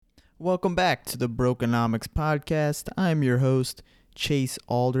Welcome back to the Brokenomics Podcast. I'm your host, Chase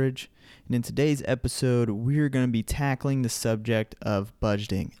Aldridge, and in today's episode, we're going to be tackling the subject of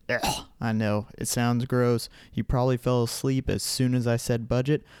budgeting. Ugh, I know, it sounds gross. You probably fell asleep as soon as I said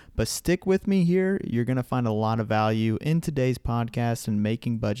budget, but stick with me here. You're going to find a lot of value in today's podcast and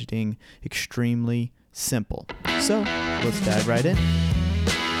making budgeting extremely simple. So, let's dive right in.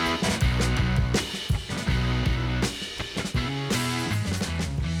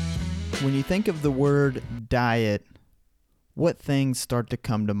 When you think of the word diet, what things start to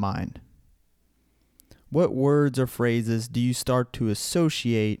come to mind? What words or phrases do you start to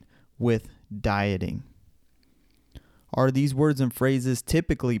associate with dieting? Are these words and phrases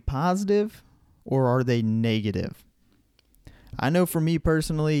typically positive or are they negative? I know for me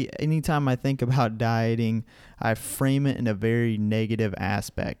personally, anytime I think about dieting, I frame it in a very negative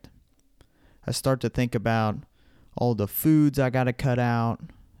aspect. I start to think about all the foods I got to cut out.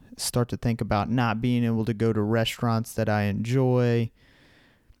 Start to think about not being able to go to restaurants that I enjoy.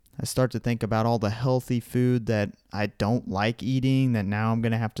 I start to think about all the healthy food that I don't like eating that now I'm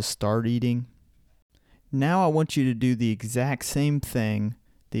going to have to start eating. Now I want you to do the exact same thing,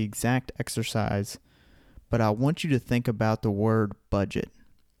 the exact exercise, but I want you to think about the word budget.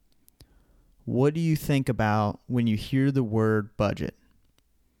 What do you think about when you hear the word budget?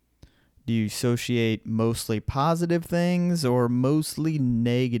 Do you associate mostly positive things or mostly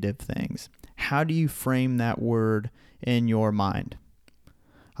negative things? How do you frame that word in your mind?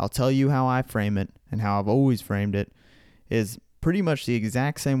 I'll tell you how I frame it, and how I've always framed it is pretty much the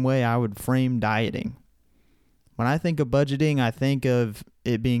exact same way I would frame dieting. When I think of budgeting, I think of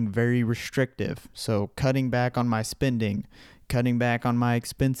it being very restrictive. So cutting back on my spending, cutting back on my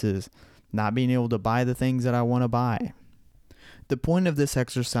expenses, not being able to buy the things that I want to buy. The point of this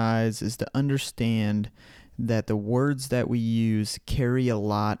exercise is to understand that the words that we use carry a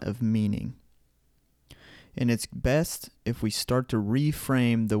lot of meaning. And it's best if we start to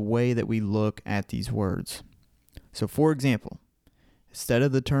reframe the way that we look at these words. So for example, instead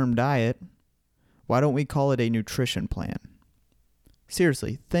of the term diet, why don't we call it a nutrition plan?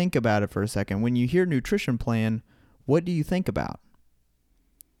 Seriously, think about it for a second. When you hear nutrition plan, what do you think about?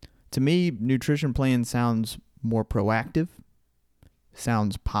 To me, nutrition plan sounds more proactive.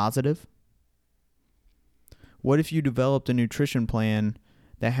 Sounds positive. What if you developed a nutrition plan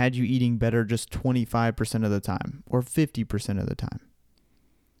that had you eating better just 25% of the time or 50% of the time?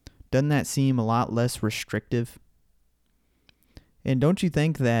 Doesn't that seem a lot less restrictive? And don't you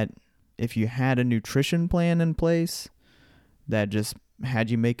think that if you had a nutrition plan in place that just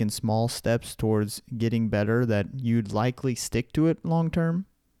had you making small steps towards getting better, that you'd likely stick to it long term?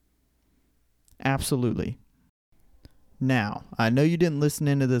 Absolutely. Now, I know you didn't listen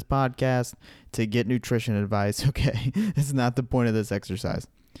into this podcast to get nutrition advice, okay? It's not the point of this exercise.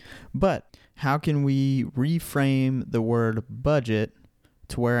 But how can we reframe the word budget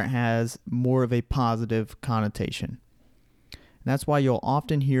to where it has more of a positive connotation? And that's why you'll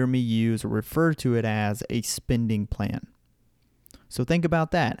often hear me use or refer to it as a spending plan. So think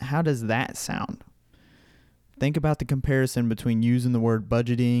about that. How does that sound? Think about the comparison between using the word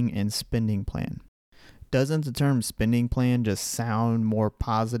budgeting and spending plan. Doesn't the term spending plan just sound more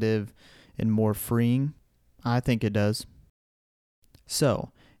positive and more freeing? I think it does.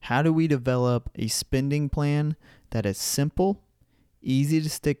 So, how do we develop a spending plan that is simple, easy to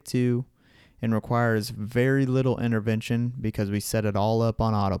stick to, and requires very little intervention because we set it all up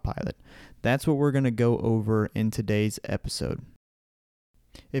on autopilot? That's what we're going to go over in today's episode.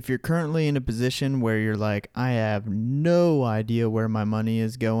 If you're currently in a position where you're like, I have no idea where my money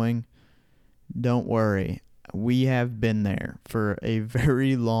is going, don't worry, we have been there for a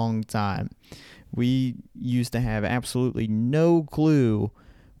very long time. We used to have absolutely no clue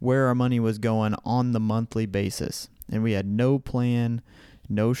where our money was going on the monthly basis, and we had no plan,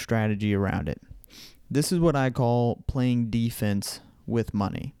 no strategy around it. This is what I call playing defense with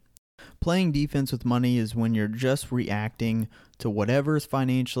money. Playing defense with money is when you're just reacting to whatever is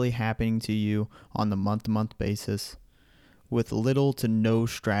financially happening to you on the month-to-month basis with little to no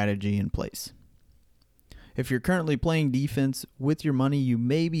strategy in place. If you're currently playing defense with your money, you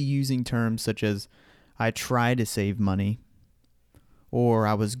may be using terms such as, I try to save money, or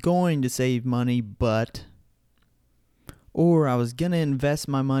I was going to save money, but, or I was going to invest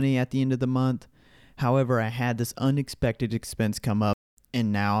my money at the end of the month. However, I had this unexpected expense come up,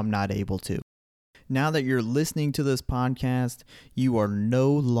 and now I'm not able to. Now that you're listening to this podcast, you are no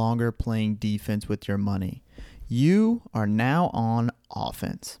longer playing defense with your money. You are now on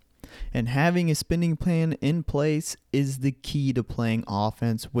offense. And having a spending plan in place is the key to playing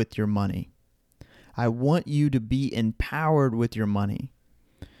offense with your money. I want you to be empowered with your money.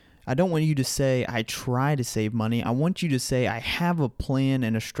 I don't want you to say, I try to save money. I want you to say, I have a plan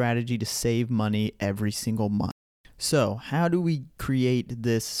and a strategy to save money every single month. So, how do we create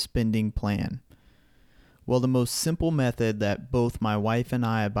this spending plan? Well, the most simple method that both my wife and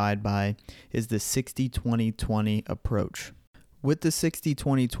I abide by is the 60-20-20 approach. With the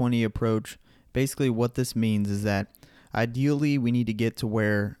 60-20-20 approach, basically what this means is that ideally we need to get to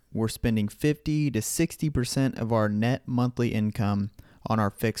where we're spending 50 to 60% of our net monthly income on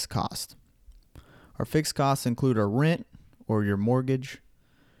our fixed cost. Our fixed costs include our rent or your mortgage,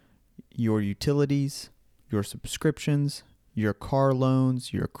 your utilities, your subscriptions, your car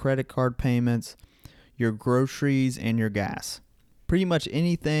loans, your credit card payments, your groceries, and your gas. Pretty much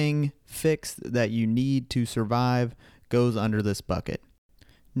anything fixed that you need to survive goes under this bucket.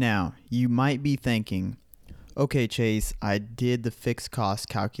 Now, you might be thinking, okay, Chase, I did the fixed cost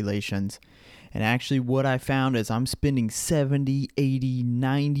calculations, and actually what I found is I'm spending 70, 80,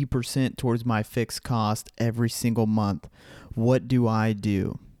 90% towards my fixed cost every single month. What do I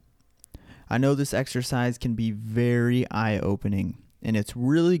do? I know this exercise can be very eye-opening, and it's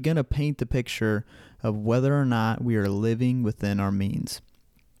really going to paint the picture of whether or not we are living within our means.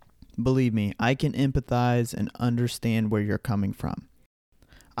 Believe me, I can empathize and understand where you're coming from.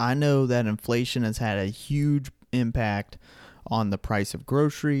 I know that inflation has had a huge impact on the price of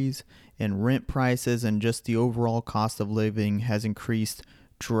groceries, and rent prices and just the overall cost of living has increased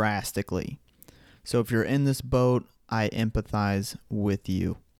drastically. So if you're in this boat, I empathize with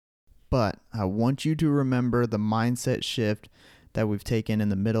you. But I want you to remember the mindset shift that we've taken in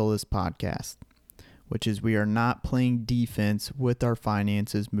the middle of this podcast, which is we are not playing defense with our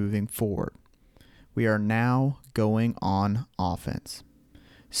finances moving forward. We are now going on offense.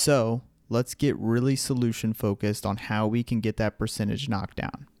 So let's get really solution focused on how we can get that percentage knocked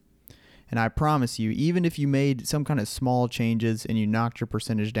down. And I promise you, even if you made some kind of small changes and you knocked your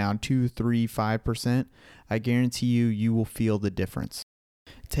percentage down 2, 3, 5%, I guarantee you will feel the difference.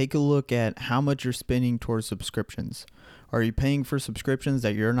 Take a look at how much you're spending towards subscriptions. Are you paying for subscriptions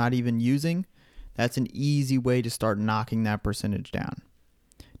that you're not even using? That's an easy way to start knocking that percentage down.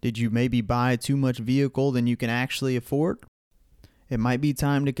 Did you maybe buy too much vehicle than you can actually afford? It might be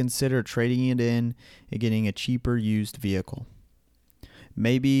time to consider trading it in and getting a cheaper used vehicle.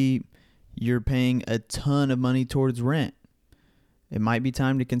 Maybe you're paying a ton of money towards rent. It might be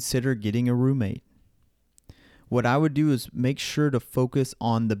time to consider getting a roommate. What I would do is make sure to focus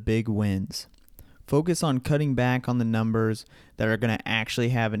on the big wins. Focus on cutting back on the numbers that are going to actually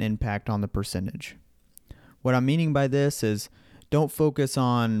have an impact on the percentage. What I'm meaning by this is don't focus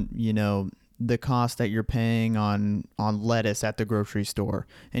on, the cost that you're paying on lettuce at the grocery store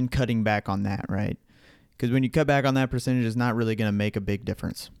and cutting back on that, right? Because when you cut back on that percentage, it's not really going to make a big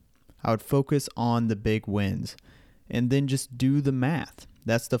difference. I would focus on the big wins and then just do the math.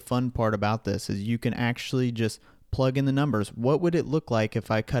 That's the fun part about this is you can actually just plug in the numbers. What would it look like if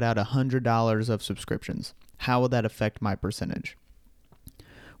I cut out $100 of subscriptions? How would that affect my percentage?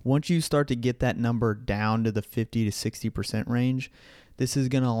 Once you start to get that number down to the 50 to 60% range, this is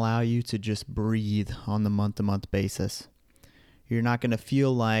going to allow you to just breathe on the month-to-month basis. You're not going to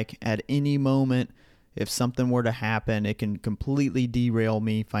feel like at any moment, if something were to happen, it can completely derail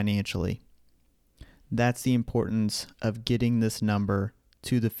me financially. That's the importance of getting this number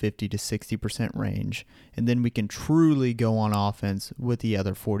to the 50 to 60% range, and then we can truly go on offense with the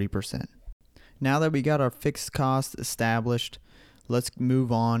other 40%. Now that we got our fixed costs established, let's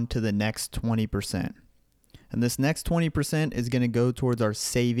move on to the next 20%. And this next 20% is going to go towards our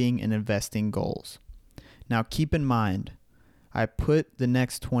saving and investing goals. Now keep in mind, I put the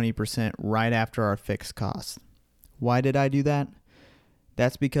next 20% right after our fixed costs. Why did I do that?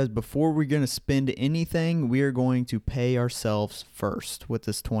 That's because before we're going to spend anything, we are going to pay ourselves first with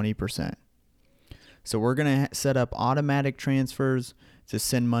this 20%. So we're going to set up automatic transfers to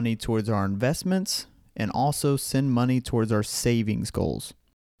send money towards our investments and also send money towards our savings goals.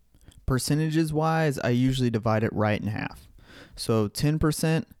 Percentages wise, I usually divide it right in half. So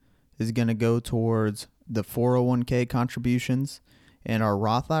 10% is going to go towards the 401k contributions and our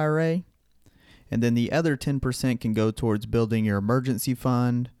Roth IRA. And then the other 10% can go towards building your emergency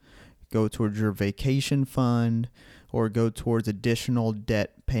fund, go towards your vacation fund, or go towards additional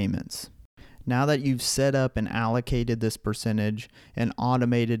debt payments. Now that you've set up and allocated this percentage and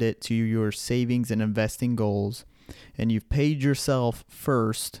automated it to your savings and investing goals, and you've paid yourself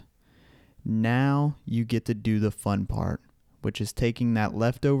first, now you get to do the fun part, which is taking that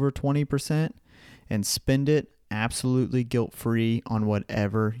leftover 20% and spend it absolutely guilt-free on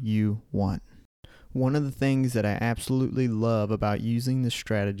whatever you want. One of the things that I absolutely love about using this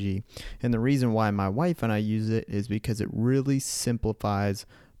strategy, and the reason why my wife and I use it, is because it really simplifies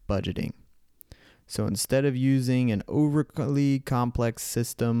budgeting. So instead of using an overly complex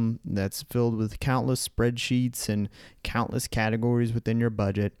system that's filled with countless spreadsheets and countless categories within your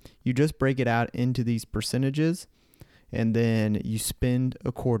budget, you just break it out into these percentages and then you spend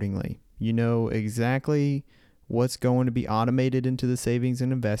accordingly. You know exactly what's going to be automated into the savings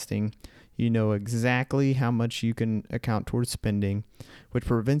and investing. You know exactly how much you can account towards spending, which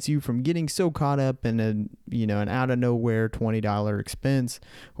prevents you from getting so caught up in an out of nowhere $20 expense,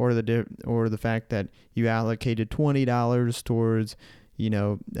 or the fact that you allocated $20 towards,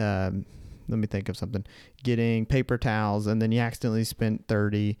 let me think of something, getting paper towels, and then you accidentally spent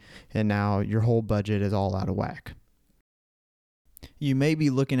 $30, and now your whole budget is all out of whack. You may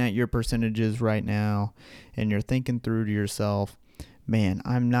be looking at your percentages right now, and you're thinking through to yourself, man,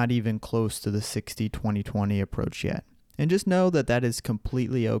 I'm not even close to the 60-20-20 approach yet. And just know that that is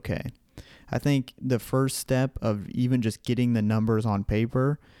completely okay. I think the first step of even just getting the numbers on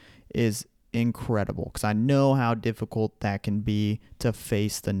paper is incredible, because I know how difficult that can be to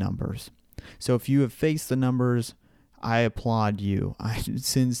face the numbers. So if you have faced the numbers, I applaud you.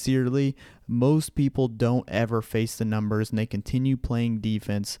 Most people don't ever face the numbers, and they continue playing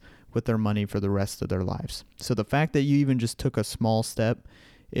defense with their money for the rest of their lives. So the fact that you even just took a small step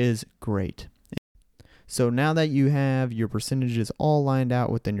is great. So now that you have your percentages all lined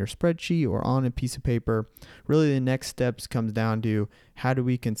out within your spreadsheet or on a piece of paper, really the next steps comes down to how do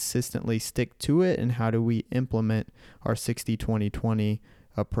we consistently stick to it, and how do we implement our 60-20-20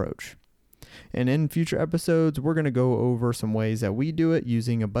 approach. And in future episodes, we're going to go over some ways that we do it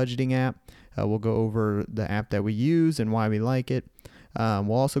using a budgeting app. We'll go over the app that we use and why we like it.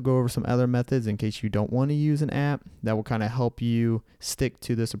 We'll also go over some other methods in case you don't want to use an app that will kind of help you stick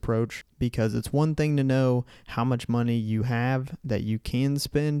to this approach, because it's one thing to know how much money you have that you can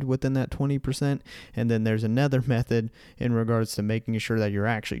spend within that 20%. And then there's another method in regards to making sure that you're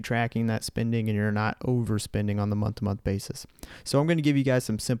actually tracking that spending and you're not overspending on the month-to-month basis. So I'm going to give you guys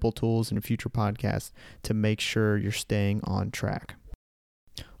some simple tools in a future podcast to make sure you're staying on track.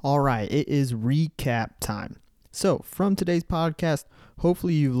 All right, it is recap time. So from today's podcast,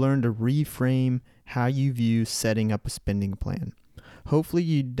 hopefully you've learned to reframe how you view setting up a spending plan. Hopefully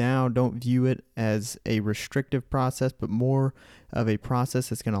you now don't view it as a restrictive process, but more of a process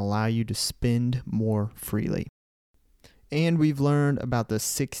that's going to allow you to spend more freely. And we've learned about the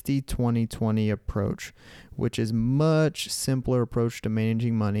 60-20-20 approach, which is much simpler approach to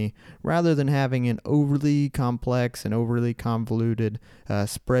managing money rather than having an overly complex and overly convoluted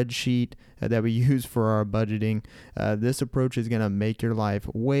spreadsheet that we use for our budgeting. This approach is going to make your life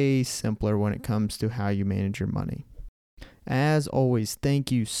way simpler when it comes to how you manage your money. As always,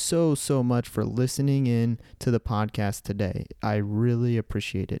 thank you so much for listening in to the podcast today. I really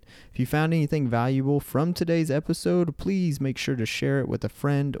appreciate it. If you found anything valuable from today's episode, please make sure to share it with a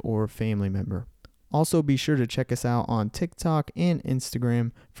friend or family member. Also, be sure to check us out on TikTok and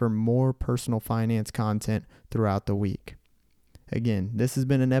Instagram for more personal finance content throughout the week. Again, this has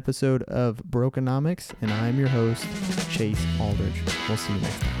been an episode of Brokenomics, and I'm your host, Chase Aldridge. We'll see you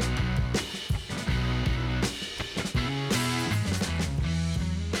next time.